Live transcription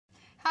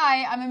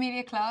Hi, I'm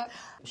Emilia Clarke.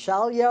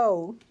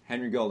 Yeoh.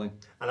 Henry Golding.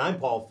 And I'm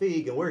Paul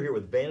Feig, and we're here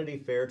with Vanity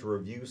Fair to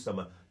review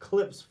some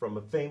clips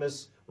from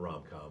famous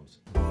rom-coms.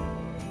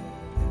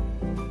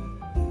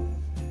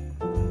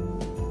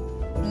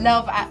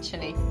 Love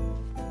Actually.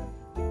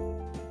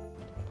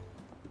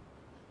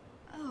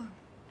 Oh,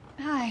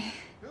 hi.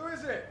 Who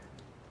is it?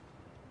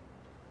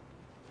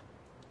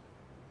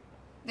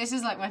 This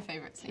is like my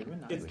favourite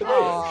scene. It's the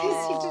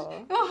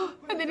Oh,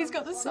 and then he's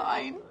got the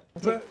sign.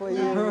 But For you,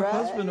 her right?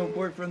 husband or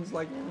boyfriend's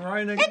like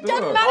right next It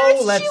door. doesn't matter.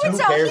 Oh, let's She who would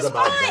tell. cares He's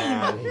about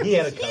fine. that? He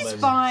had it coming. He's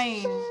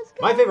fine.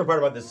 My favorite part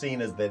about this scene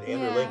is that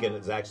Andrew Yeah. Lincoln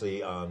is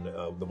actually on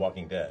The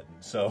Walking Dead.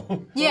 So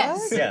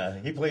Yes. yeah,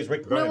 he plays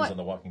Rick Grimes what? on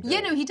The Walking Dead. Yeah,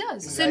 no, he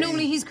does. So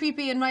normally he's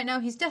creepy, and right now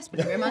he's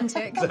desperately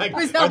romantic.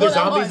 Exactly. Is that Are there what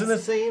that zombies was? in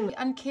this scene?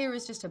 And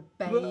Kira's just a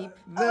babe. They're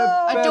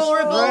best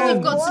Adorable. friends.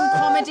 We've got some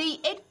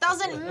comedy. It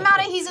doesn't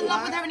matter. He's in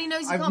love with her, and he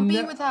knows he can't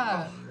be with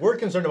her. We're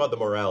concerned about the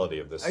morality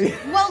of this scene.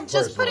 Well,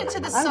 just put it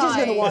to the I'm just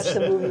side. gonna watch the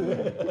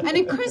movie. And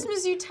in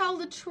Christmas, you tell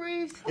the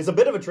truth. It's a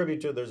bit of a tribute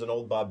to, there's an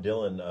old Bob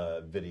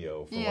Dylan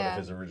video from one Yeah. of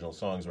his original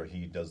songs where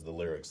he does the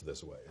lyrics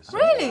this way. So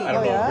Really? I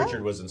don't know yeah? if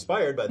Richard was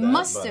inspired by that.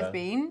 Must but, have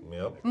been.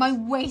 Yep. My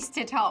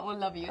wasted heart will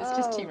love you. It's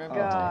just too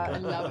romantic. I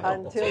love it.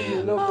 Until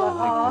you look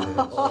like...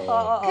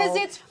 Because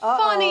it's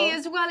funny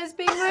as well as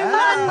being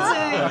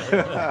romantic.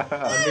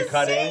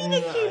 Undercutting. See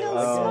the cute little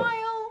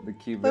smile. The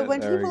cute But bit, when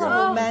there people we go.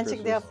 are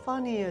romantic, they're Christmas.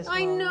 funny as well,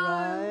 I know.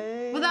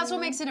 right? Well, that's what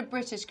makes it a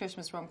British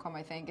Christmas rom-com,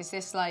 I think. Is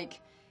this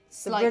like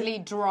slightly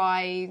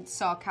dry,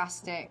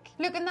 sarcastic.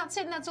 Look, and that's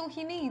it, and that's all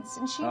he needs.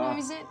 And she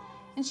knows it.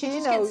 And she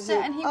just knows gets set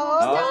it. and he Oh,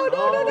 walks down.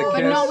 no, The But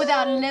kiss. not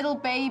without a little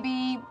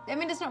baby. I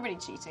mean, it's not really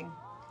cheating.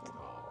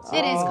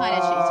 It is kind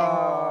of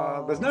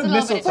cheating. There's no It's a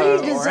little bit- mistletoe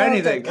But he or deserved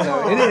anything, it.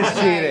 so it is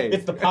cheating.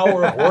 It's the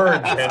power of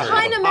words, Henry. It's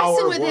kind the of power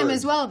messing of with him words.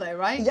 as well, though,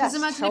 right? Because Yes,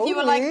 imagine if you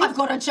were like, totally. I've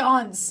got a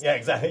chance. Yeah,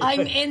 exactly.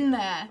 I'm in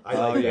there. I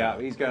Oh like yeah,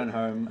 that. he's going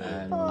home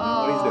and Oh, what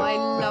I he's doing.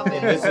 love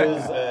And this it.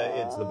 is,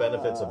 it's the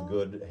benefits of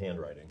good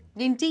handwriting.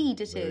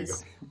 Indeed, it There you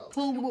is.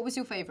 Paul, what was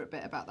your favourite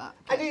bit about that?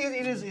 I think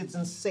it's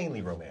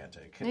insanely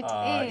romantic. It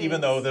is. Even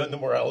though the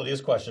morality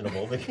is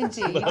questionable.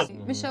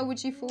 Indeed. Michelle,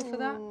 would you fall for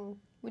that?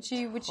 Would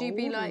you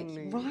be like,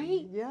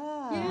 right?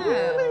 Yeah.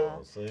 Yeah.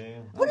 We'll see.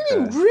 What do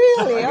you mean,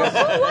 really? I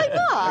don't like I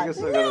that. guess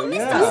I gotta, Mr.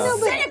 yeah.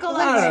 Cynical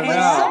I don't like know. When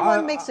this.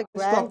 someone makes a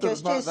grand Stop the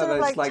gesture, fact it's sort that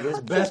of it's like his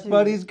touches best you.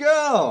 buddy's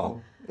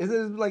girl. Is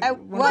it like well,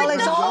 one of it's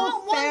those- the all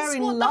heart fair wants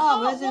in what the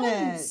love, heart isn't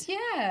wants. it?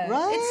 Yeah.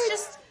 Right? It's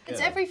just, it's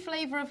every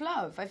flavour of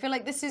love. I feel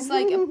like this is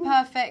like a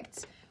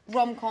perfect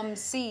rom-com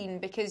scene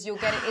because you'll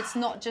get it. It's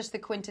not just the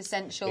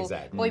quintessential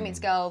Exactly. boy meets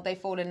girl, they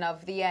fall in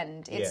love, the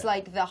end. It's Yeah.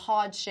 like the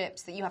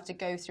hardships that you have to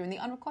go through and the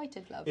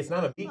unrequited love. It's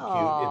not a meet cute,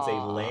 it's a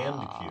land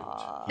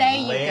cute. There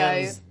He you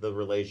lands go. the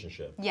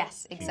relationship.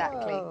 Yes,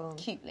 exactly.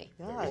 Cutely.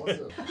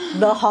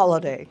 The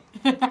holiday.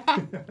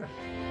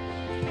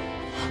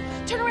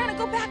 Turn around and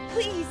go back,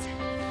 please.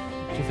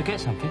 Did you forget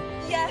something?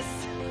 Yes.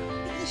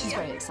 She's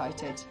very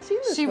excited. Seen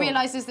this She film?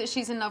 realises that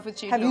she's in love with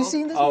Jude Have Law. you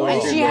seen this Oh, movie?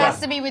 And Jude she Law. has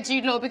to be with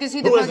Jude Law because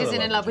who the Who fuck isn't isn't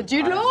in in love love with with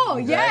Jude Jude Law? Law?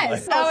 Yes.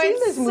 Exactly. Oh, I've seen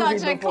it's this movie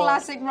such a before.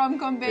 classic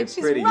rom-com bitch. It's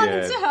She's pretty run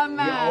good. to her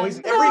man. Always,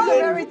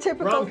 very every good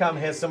typical. rom-com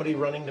has somebody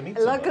running to meet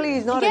somebody. Luckily,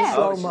 he's not Yeah. in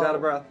Oh, she's out of slow-mo.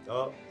 breath.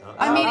 Oh,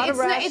 I mean, Out of it's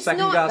breath. not. It's Second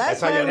not. gust.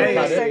 That's how you Very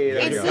undercut sick. it.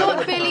 There It's you go.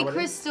 not Billy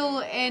Crystal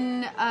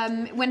in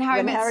When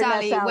Harry Met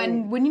Sally.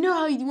 When you know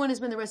how you want to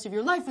spend the rest of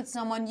your life with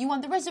someone, you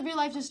want the rest of your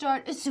life to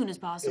start as soon as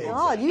possible.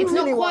 God, you It's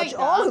really not watch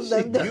quite all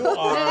that. of them. You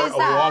are is a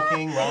that.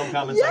 walking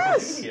rom-com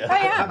encyclopedia. I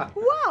am.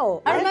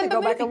 Wow. I have to remember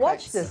go back and movie watch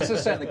quotes. this. This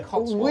is set in the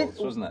Cotswolds,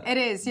 wasn't it? It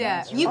is,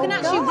 yeah. You can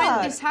actually God.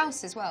 rent this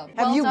house as well.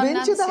 Have Well you done,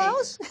 been to the Nancy.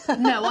 house?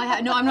 No,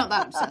 no, I'm not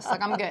that obsessed.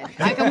 Like, I'm good.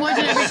 I can watch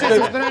it every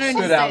Christmas, but I don't need to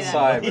Stood stay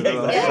outside with Yeah,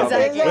 the Yeah,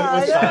 exactly. Yeah,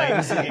 With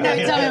yeah. signs. there. No,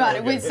 tell me about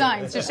it. With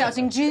signs, just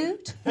shouting,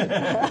 Jude,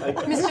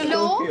 Mr.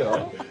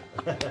 Law,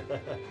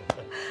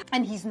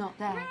 and he's not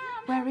there.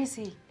 Where is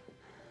he?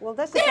 Well,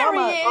 that's the There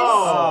drama. he is,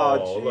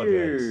 Oh, look at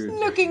Jude.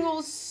 looking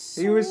all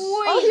sweet. He was-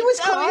 Oh, he was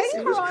crying? He's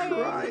He was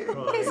crying.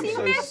 Because he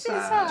So misses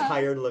sad. her.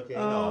 Tired looking.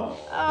 Oh.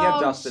 He had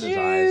dust in his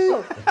eyes.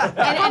 Jude. And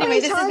How anyway, many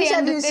this is times the have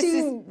end you of this.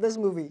 seen this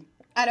movie?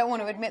 I don't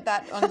want to admit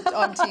that on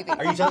TV.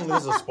 Are you telling me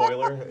this is a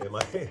spoiler? Am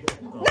I?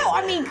 No,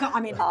 I mean,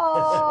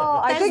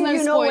 Oh, I There's think no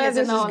you know where spoilers this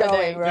in is the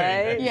holiday. going,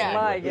 right? Yeah.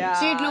 My God.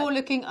 Jude Law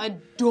looking He is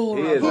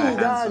adorable. a He does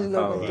handsome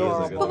look fellow. He is a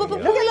good adorable. looking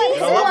Look guy. at that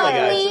He's a lovely guy,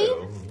 hair.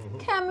 too.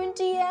 Cameron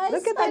Diaz.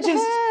 Look at I that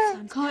just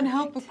hair. can't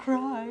help but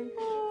cry.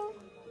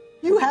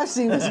 You have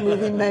seen this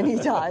movie many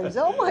times.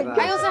 Oh my God.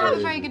 I also have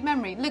a very good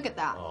memory. Look at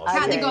that.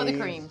 Kathy got the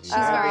cream. She's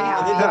very They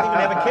happy. didn't even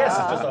have a kiss.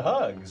 It's just a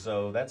hug.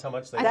 So that's how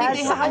much they. I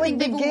think, That's how I it think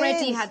they've already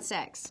begins. had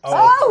sex.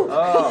 Oh!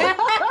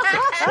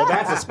 Well,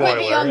 that's a spoiler. We're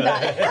beyond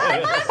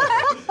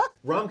that.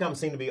 Rom-coms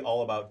seem to be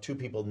all about two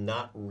people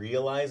not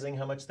realizing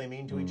how much they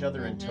mean to each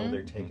other until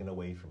they're taken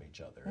away from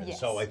each other. And Yes.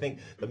 so I think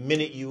the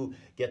minute you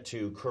get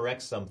to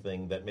correct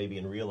something that maybe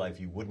in real life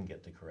you wouldn't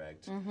get to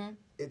correct,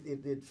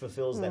 it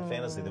fulfills that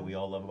fantasy that we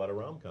all love about a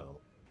rom-com.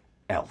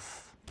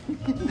 Elf.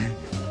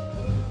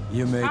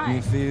 You make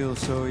me feel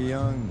so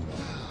young.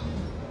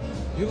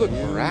 You look You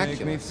make me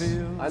miraculous.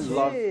 feel I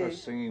love her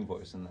singing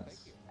voice in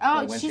this. Oh,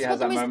 Like when she's she got has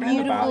the that most moment in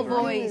the beautiful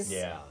bathroom. voice.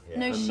 Yeah.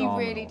 No, she Phenomenal.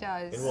 really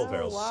does. And Will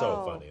Ferrell's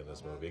so funny in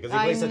this movie because he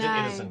plays such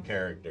an innocent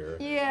character.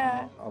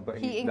 Yeah. But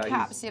He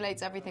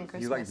encapsulates everything He's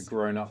Christmas. like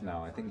grown up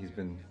now. I think he's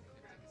been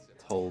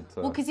told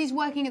to. Well, because he's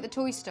working at the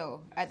toy store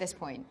at this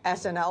point.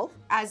 As an elf?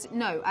 As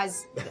not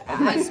as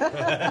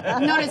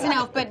an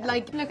elf, but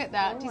like look at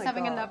that, he's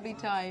having a lovely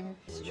time.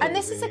 And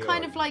this is a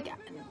kind of like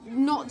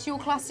not your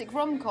classic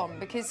rom-com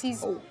because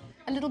he's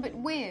a little bit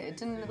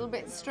weird and a little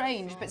bit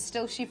strange, but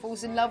still she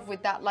falls in love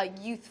with that like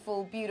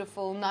youthful,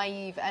 beautiful,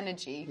 naive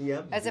energy,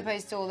 as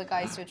opposed to all the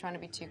guys who are trying to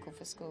be too cool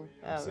for school.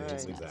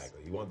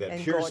 Exactly. You want that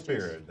And pure gorgeous.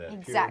 spirit, that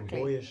Exactly. pure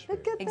boyish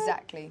spirit. Look at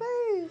Exactly. that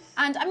face.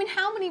 And I mean,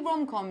 how many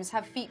rom-coms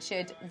have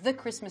featured the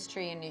Christmas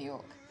tree in New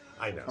York?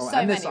 I know. So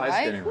and this many, ice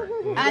right? skating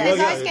rink. And there's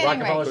ice skating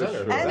Rockefeller rink.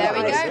 Center. And There we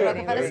the ice go, skating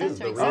Rockefeller rink.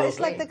 Center, So it's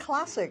like exactly. the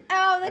classic.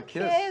 Oh, the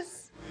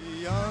kiss.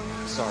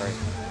 kiss. Sorry.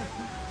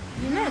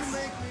 You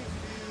missed.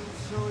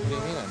 What do you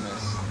mean I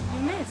missed?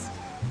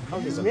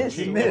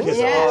 You missed. Miss.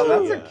 Yeah.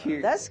 Oh, that's a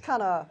cute. That's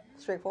kind of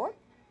straightforward.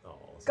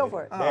 Go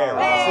for it. There, see,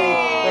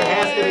 there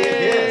has to be a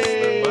kiss.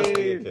 There must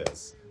be a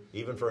kiss.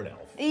 Even for an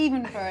elf.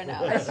 Even for an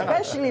elf.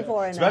 Especially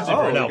for an Especially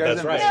elf. for an elf, goes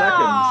that's in right. for seconds.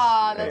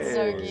 Ah, that's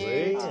so See?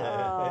 cute.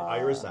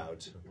 Iris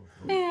out.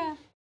 Yeah.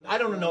 I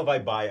don't know if I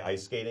buy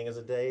ice skating as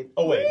a date.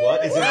 Oh wait,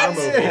 what? It's in our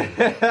movie.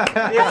 It's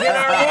in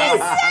our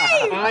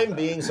movie. I'm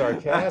being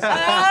sarcastic.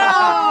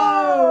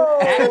 Oh!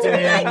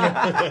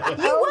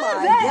 Acting. You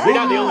were there. We're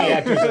not the only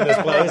actors in this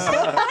place.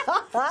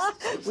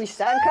 We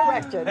stand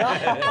corrected.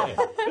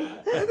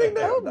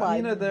 Oh my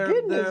You know, they're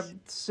goodness.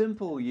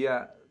 simple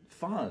yet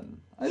fun.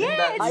 I think Yeah,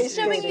 that's- it's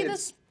showing you it's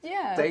this.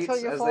 Yeah. dates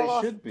Until you as fall they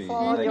off- should be,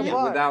 fall on like, your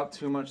butt. without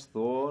too much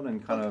thought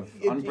and kind of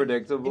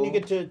unpredictable. And you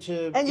get to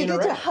And you get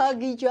to interact.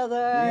 hug each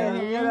other. And,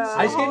 you know,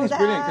 Ice skating is all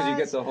brilliant because you that.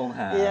 get to hold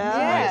hands.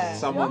 Yeah. Like,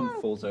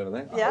 someone falls over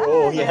there. Yeah.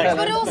 Oh yeah.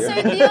 But also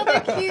the other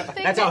cute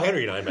thing. That's how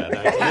Henry and I met.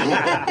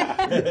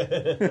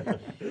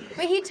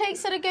 But he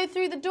takes her to go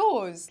through the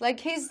doors, like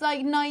his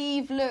like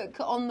naive look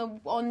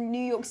on New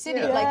York City.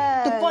 Yeah.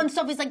 Like the fun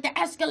stuff is like the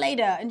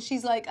escalator, and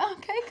she's like, oh,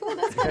 okay, cool,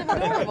 that's kind of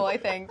adorable, I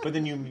think. But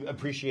then you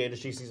appreciate it.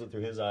 She sees it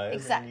through his eyes.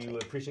 Exactly. And you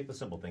appreciate the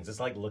simple things. It's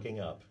like looking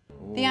up.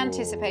 The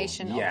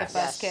anticipation of Yes. the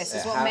first kiss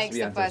is It what has makes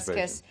to be the first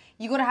anticipation. kiss.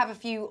 You got to have a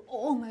few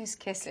almost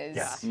kisses.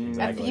 Yeah, A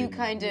exactly. few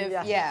kind of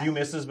Yeah. Few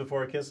misses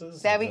before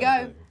kisses. There we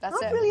go. That's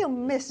Not it. really a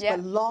miss, Yeah.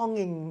 but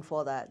longing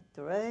for that,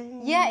 right?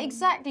 Yeah,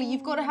 exactly.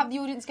 You've got to have the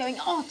audience going,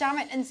 oh, damn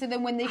it. And so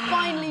then when they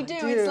finally do,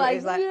 it's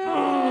like,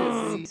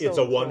 yes. It's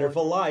a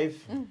wonderful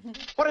life.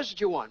 What is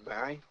it you want,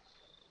 Barry?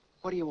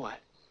 What do you want?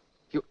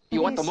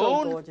 You want the He's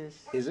so moon? gorgeous.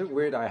 Is it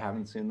weird I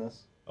haven't seen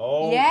this?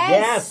 Oh,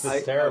 Yes.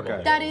 it's terrible.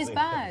 Okay. that is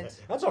bad.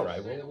 That's all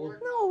right. We'll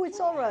No, it's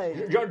all right.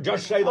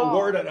 just say the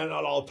word and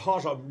I'll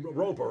toss a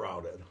rope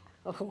around it.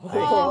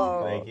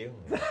 Oh. Thank you.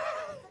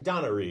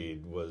 Donna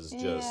Reed was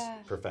just Yeah.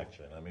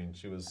 perfection. I mean,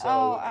 she was so...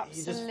 Oh,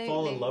 you just fall in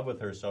absolutely. love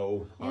with her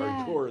so Yeah.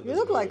 hardcore. in You this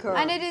look like movie.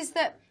 her. And it is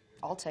that.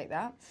 I'll take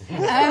that.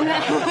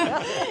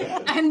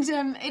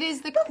 It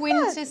is the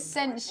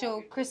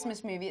quintessential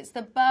Christmas movie. It's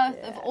the birth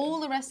of all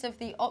the rest of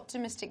the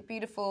optimistic,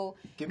 beautiful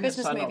Give me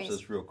Christmas a synopsis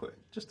movies. real quick,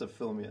 just to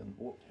fill me in.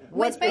 Well,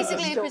 it's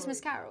basically a story? Christmas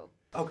Carol.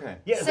 Okay.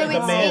 Yeah, So so the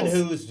it's- man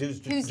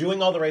it's- who's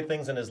doing all the right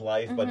things in his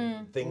life, but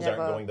things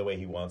Never. aren't going the way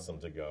he wants them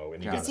to go,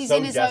 and he gets He's so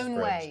in his own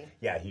desperate. way.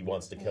 Yeah, he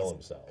wants to kill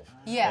himself.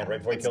 Yeah, and right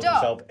before he it's kills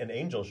dark. himself, an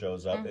angel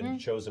shows up and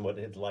shows him what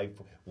his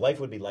life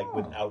would be like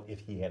without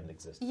if he hadn't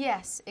existed.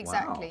 Yes,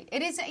 exactly.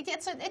 It is.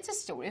 It's a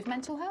story of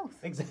mental health.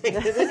 Exactly.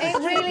 It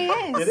really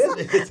is.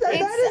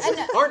 It is.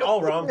 It's Aren't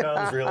all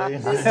rom-coms really?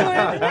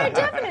 no,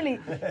 definitely.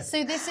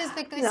 So this is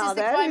the Now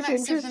that is climax of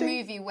the interesting.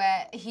 movie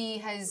where he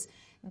has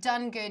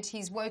done good,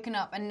 he's woken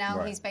up, and now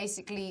Right.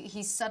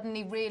 he's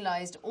suddenly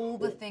realised all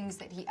the things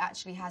that he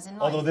actually has in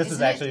life. Although this is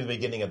isn't it? actually the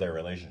beginning of their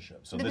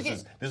relationship, so The this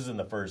begin- is in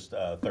the first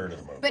third of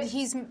the movie. But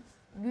he's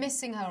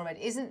missing her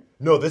already, isn't?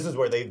 No, this is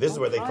where they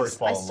Christ, first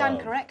fall I in stand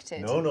love.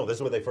 corrected. No, this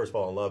is where they first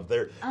fall in love.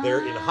 They're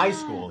in high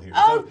school here.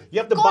 Oh, so you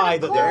have to God, buy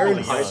of that they're course.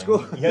 in high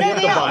school? Yeah, you There have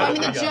they to are. buy I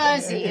mean, that the they're young.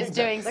 jersey is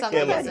doing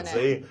something, Yeah, isn't it?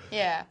 see?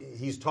 Yeah.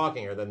 He's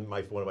talking her, then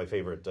one of my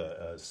favorite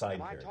side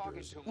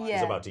characters Yeah.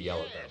 is about to yell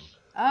at them.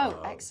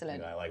 Oh,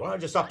 excellent. You know, like, why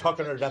don't you stop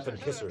talking her to death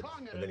and kiss her?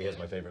 And then he has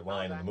my favorite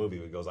line in the movie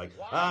where he goes like,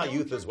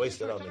 youth is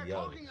wasted on the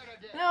young. Here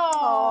No.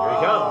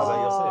 he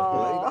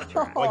comes.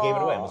 You'll see. Oh, I gave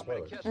it away. I'm a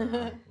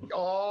spoiler.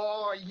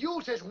 Oh,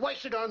 youth is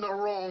wasted on the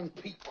wrong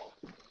people.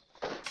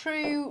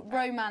 True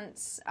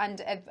romance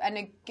and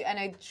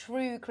a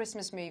true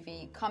Christmas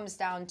movie comes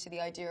down to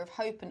the idea of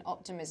hope and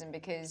optimism,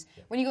 because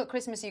when you got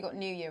Christmas, you got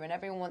New Year, and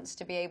everyone wants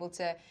to be able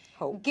to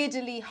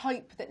giddily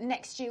hope that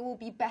next year will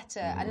be better,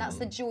 and that's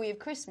the joy of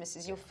Christmas.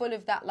 Is you're full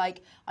of that,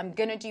 like, I'm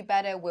gonna do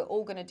better, we're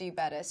all gonna do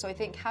better. So I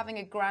think having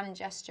a grand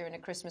gesture in a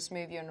Christmas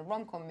movie or in a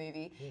rom-com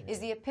movie is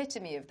the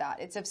epitome of that.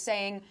 It's of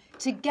saying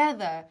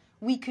together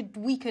we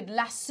could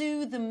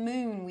lasso the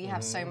moon. We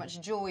have so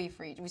much joy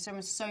for each. We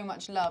have so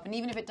much love, and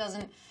even if it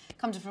doesn't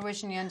come to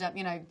fruition, you end up,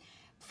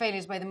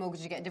 failures by the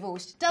mortgage, you get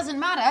divorced. Doesn't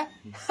matter,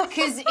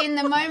 because in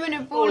the moment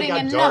of Oh, it falling got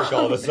in dark love,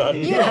 all of a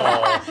sudden. you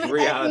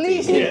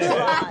Reality.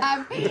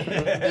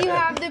 you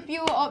have the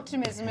pure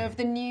optimism of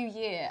the new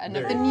year and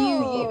of the new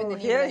you in the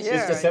new relationship.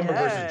 It's December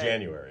versus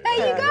January.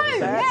 There you go.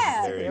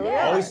 Yeah. There you go.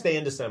 Always stay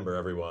in December,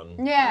 everyone.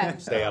 Yeah.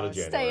 Stay out of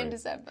January. Stay in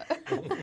December.